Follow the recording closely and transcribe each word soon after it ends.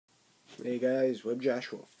Hey guys, Web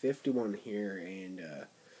Joshua 51 here, and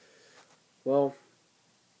well,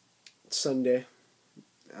 it's Sunday.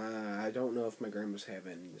 I don't know if my grandma's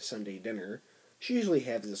having Sunday dinner. She usually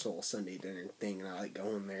has this whole Sunday dinner thing, and I like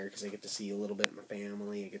going there because I get to see a little bit of my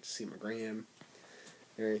family. I get to see my gram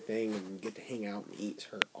and everything, and get to hang out and eat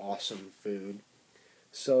her awesome food.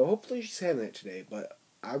 So hopefully she's having that today, but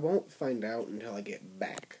I won't find out until I get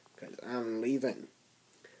back because I'm leaving.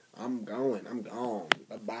 I'm going. I'm gone.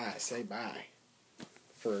 Bye-bye. Say bye.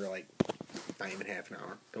 For like not even half an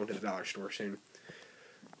hour. Going to the dollar store soon.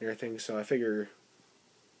 And everything. So I figure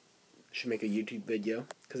I should make a YouTube video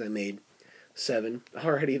because I made 7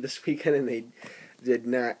 already this weekend and they did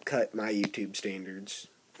not cut my YouTube standards.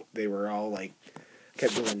 They were all like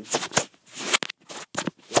kept doing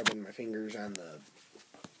rubbing my fingers on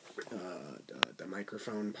the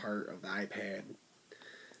microphone part of the iPad,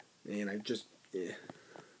 and I just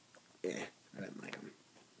I didn't like them.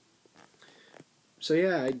 So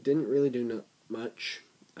yeah, I didn't really do much.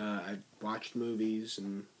 I watched movies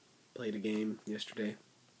and played a game yesterday.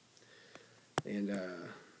 And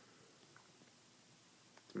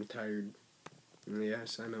I'm tired.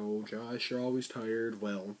 Yes, I know, Josh, you're always tired.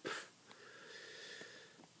 Well,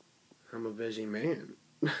 I'm a busy man.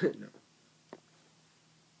 No.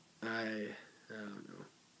 I don't know.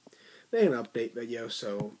 Make an update video,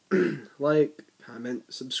 so like,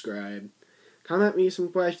 comment, subscribe. Comment me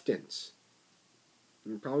some questions.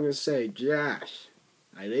 I'm probably going to say, Josh,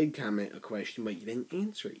 I did comment a question, but you didn't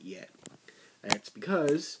answer it yet. That's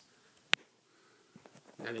because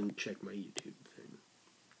I didn't check my YouTube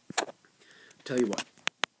thing. Tell you what,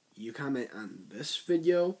 you comment on this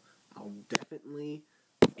video, I'll definitely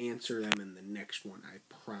answer them in the next one, I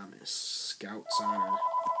promise. Scouts honor.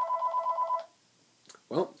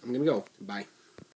 Well, I'm going to go. Bye.